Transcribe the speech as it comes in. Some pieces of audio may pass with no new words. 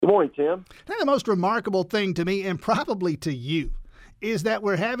morning, Tim. And the most remarkable thing to me, and probably to you, is that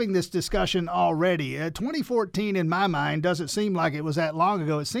we're having this discussion already. 2014, in my mind, doesn't seem like it was that long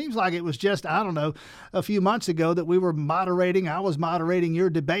ago. It seems like it was just, I don't know, a few months ago that I was moderating your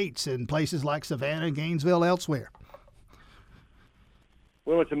debates in places like Savannah, Gainesville, elsewhere.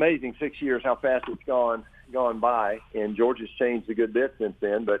 Well, it's amazing 6 years how fast it's gone by, and Georgia's changed a good bit since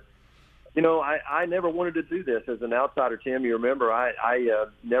then. But, you know, I never wanted to do this as an outsider, Tim. You remember I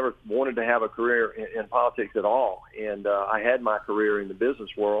never wanted to have a career in politics at all, and I had my career in the business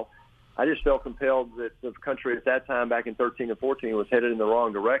world. I just felt compelled that the country at that time, back in 13 and 14, was headed in the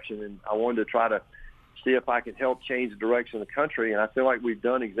wrong direction, and I wanted to try to see if I could help change the direction of the country. And I feel like we've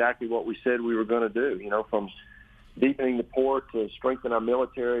done exactly what we said we were going to do, you know, from deepening the port to strengthen our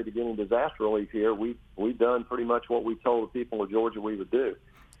military to getting disaster relief here. We've done pretty much what we told the people of Georgia we would do.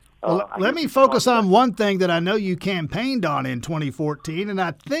 Well, let me focus on one thing that I know you campaigned on in 2014, and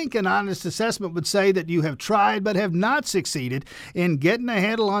I think an honest assessment would say that you have tried but have not succeeded in getting a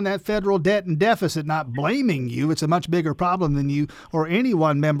handle on that federal debt and deficit. Not blaming you. It's a much bigger problem than you or any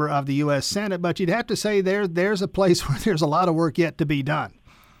one member of the U.S. Senate, but you'd have to say there's a place where there's a lot of work yet to be done.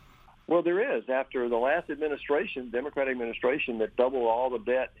 Well, there is. After the last administration, Democratic administration, that doubled all the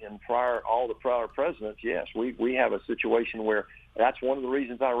debt in all the prior presidents, yes, we have a situation where that's one of the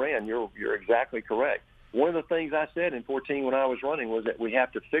reasons I ran. You're exactly correct. One of the things I said in 14 when I was running was that we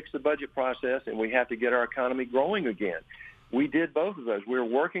have to fix the budget process and we have to get our economy growing again. We did both of those. We're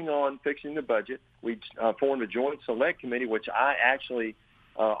working on fixing the budget. We formed a joint select committee, which I actually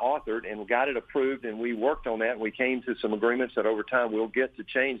authored and got it approved, and we worked on that. And we came to some agreements that over time we'll get to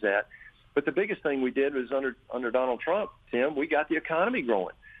change that. But the biggest thing we did was under Donald Trump, Tim, we got the economy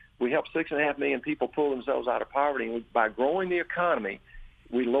growing. We helped 6.5 million people pull themselves out of poverty. And by growing the economy,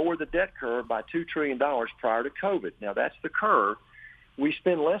 we lowered the debt curve by $2 trillion prior to COVID. Now, that's the curve. We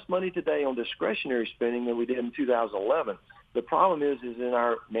spend less money today on discretionary spending than we did in 2011. The problem is in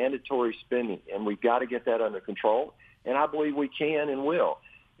our mandatory spending, and we've got to get that under control. And I believe we can and will.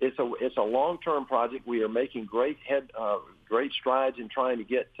 It's a long-term project. We are making great strides in trying to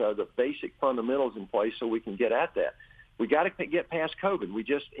get the basic fundamentals in place so we can get at that. We got to get past COVID. We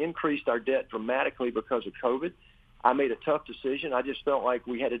just increased our debt dramatically because of COVID. I made a tough decision. I just felt like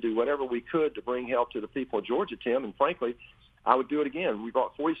we had to do whatever we could to bring help to the people of Georgia, Tim, and frankly, I would do it again. We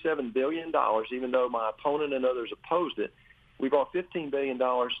brought $47 billion, even though my opponent and others opposed it. We brought $15 billion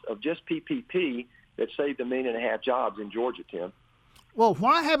of just PPP that saved 1.5 million jobs in Georgia, Tim. Well,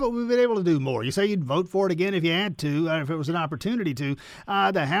 why haven't we been able to do more? You say you'd vote for it again if you had to, if it was an opportunity to.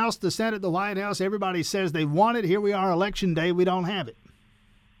 The House, the Senate, the White House, everybody says they want it. Here we are, Election Day. We don't have it.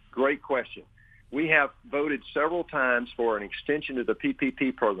 Great question. We have voted several times for an extension of the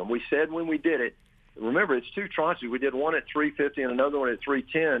PPP program. We said when we did it, remember, it's two tranches. We did one at $350 and another one at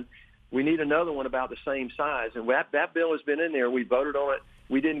 $310. We need another one about the same size. And that bill has been in there. We voted on it.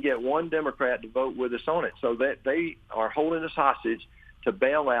 We didn't get one Democrat to vote with us on it. So that they are holding us hostage to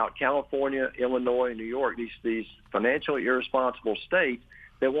bail out California, Illinois, and New York, these financially irresponsible states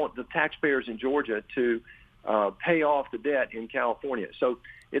that want the taxpayers in Georgia to pay off the debt in California. So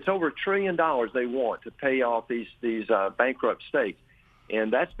it's over $1 trillion they want to pay off these bankrupt states.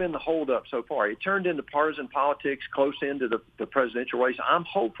 And that's been the holdup so far. It turned into partisan politics close into the presidential race. I'm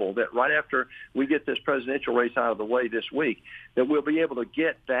hopeful that right after we get this presidential race out of the way this week, that we'll be able to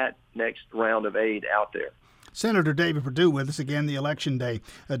get that next round of aid out there. Senator David Perdue with us again, the Election Day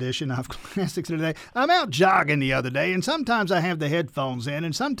edition of Classics today. I'm out jogging the other day, and sometimes I have the headphones in,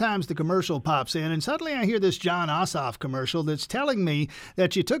 and sometimes the commercial pops in, and suddenly I hear this John Ossoff commercial that's telling me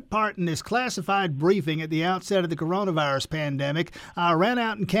that you took part in this classified briefing at the outset of the coronavirus pandemic, ran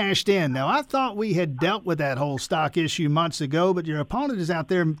out and cashed in. Now, I thought we had dealt with that whole stock issue months ago, but your opponent is out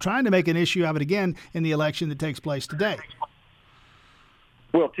there trying to make an issue of it again in the election that takes place today.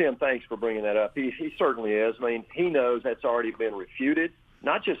 Well, Tim, thanks for bringing that up. He certainly is. I mean, he knows that's already been refuted,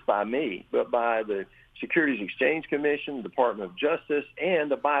 not just by me, but by the Securities Exchange Commission, the Department of Justice,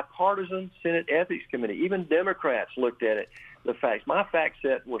 and the bipartisan Senate Ethics Committee. Even Democrats looked at it. The facts. My fact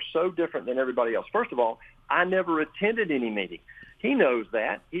set were so different than everybody else. First of all, I never attended any meeting. He knows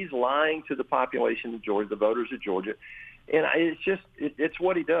that. He's lying to the population of Georgia, the voters of Georgia. And it's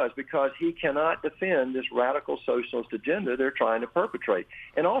what he does because he cannot defend this radical socialist agenda they're trying to perpetrate.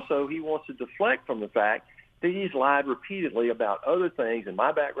 And also he wants to deflect from the fact that he's lied repeatedly about other things in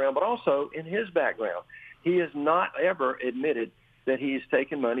my background, but also in his background. He has not ever admitted that he's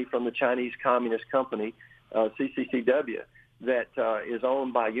taken money from the Chinese Communist company, CCCW, that is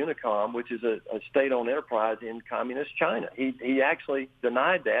owned by Unicom, which is a state-owned enterprise in communist China. He actually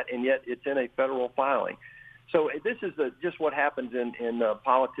denied that, and yet it's in a federal filing. So this is just what happens in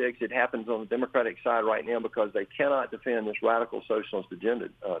politics. It happens on the Democratic side right now because they cannot defend this radical socialist agenda,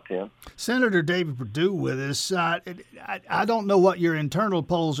 Tim. Senator David Perdue with us. I don't know what your internal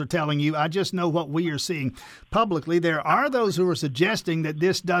polls are telling you. I just know what we are seeing publicly. There are those who are suggesting that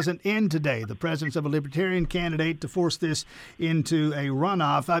this doesn't end today, the presence of a Libertarian candidate to force this into a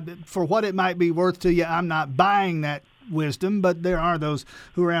runoff. For what it might be worth to you, I'm not buying that wisdom, but there are those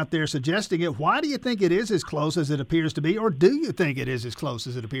who are out there suggesting it. Why do you think it is as close as it appears to be, or do you think it is as close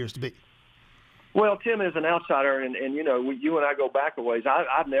as it appears to be? Well, Tim is an outsider, and you know, you and I go back a ways.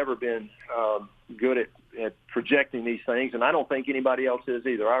 I've never been good at projecting these things, and I don't think anybody else is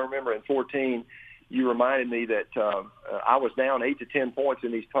either. I remember in 2014, you reminded me that I was down 8 to 10 points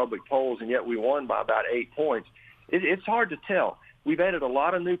in these public polls, and yet we won by about 8 points. It's hard to tell. We've added a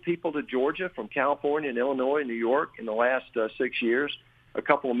lot of new people to Georgia from California and Illinois and New York in the last 6 years, a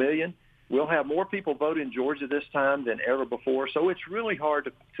couple of million. We'll have more people vote in Georgia this time than ever before, so it's really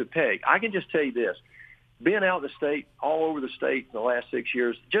hard to peg. I can just tell you this. Being out in the state, all over the state in the last 6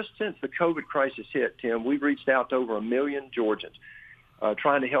 years, just since the COVID crisis hit, Tim, we've reached out to over 1 million Georgians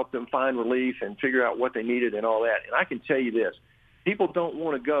trying to help them find relief and figure out what they needed and all that. And I can tell you this. People don't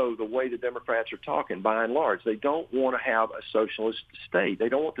want to go the way the Democrats are talking, by and large. They don't want to have a socialist state. They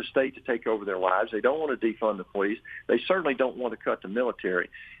don't want the state to take over their lives. They don't want to defund the police. They certainly don't want to cut the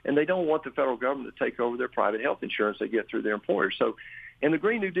military. And they don't want the federal government to take over their private health insurance they get through their employers. And the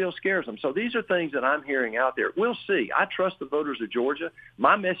Green New Deal scares them. So these are things that I'm hearing out there. We'll see. I trust the voters of Georgia.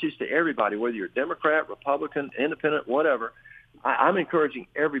 My message to everybody, whether you're Democrat, Republican, Independent, whatever, I'm encouraging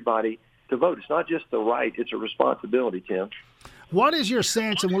everybody to vote. It's not just the right. It's a responsibility, Tim. What is your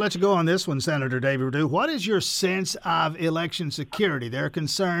sense, and we'll let you go on this one, Senator David Perdue, what is your sense of election security? There are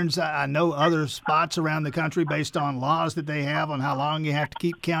concerns, I know, other spots around the country based on laws that they have on how long you have to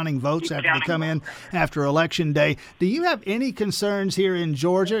keep counting votes after they come in after Election Day. Do you have any concerns here in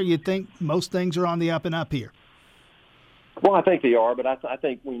Georgia? You think most things are on the up and up here? Well, I think they are, but I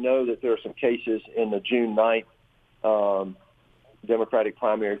think we know that there are some cases in the June 9th Democratic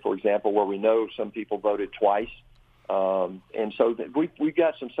primary, for example, where we know some people voted twice. And so we've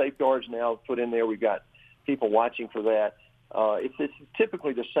got some safeguards now put in there. We've got people watching for that. It's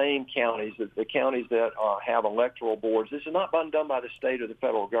typically the same counties, the counties that have electoral boards. This is not done by the state or the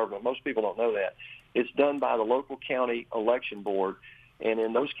federal government. Most people don't know that. It's done by the local county election board. And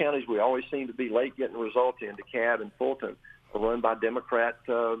in those counties, we always seem to be late getting results in. DeKalb and Fulton are run by Democrat,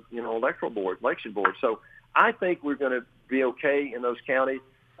 election boards. So I think we're going to be okay in those counties,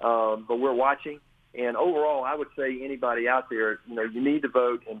 but we're watching. And overall, I would say anybody out there, you need to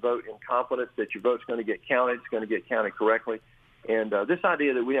vote and vote in confidence that your vote's going to get counted. It's going to get counted correctly. And this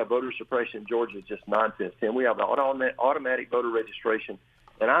idea that we have voter suppression in Georgia is just nonsense, Tim. We have automatic voter registration,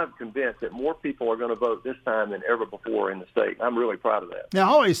 and I'm convinced that more people are going to vote this time than ever before in the state. I'm really proud of that. Now,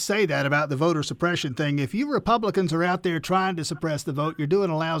 I always say that about the voter suppression thing. If you Republicans are out there trying to suppress the vote, you're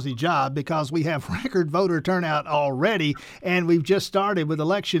doing a lousy job because we have record voter turnout already, and we've just started with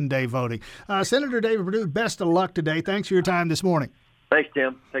Election Day voting. Senator David Perdue, best of luck today. Thanks for your time this morning. Thanks,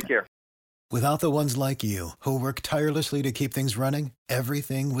 Tim. Take care. Without the ones like you, who work tirelessly to keep things running,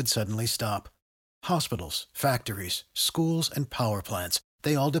 everything would suddenly stop. Hospitals, factories, schools, and power plants,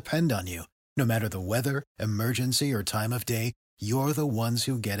 they all depend on you. No matter the weather, emergency, or time of day, you're the ones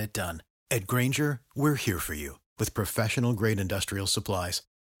who get it done. At Grainger, we're here for you with professional-grade industrial supplies.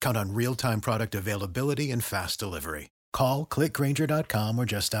 Count on real-time product availability and fast delivery. Call, click Grainger.com, or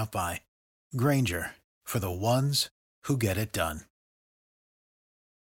just stop by. Grainger, for the ones who get it done.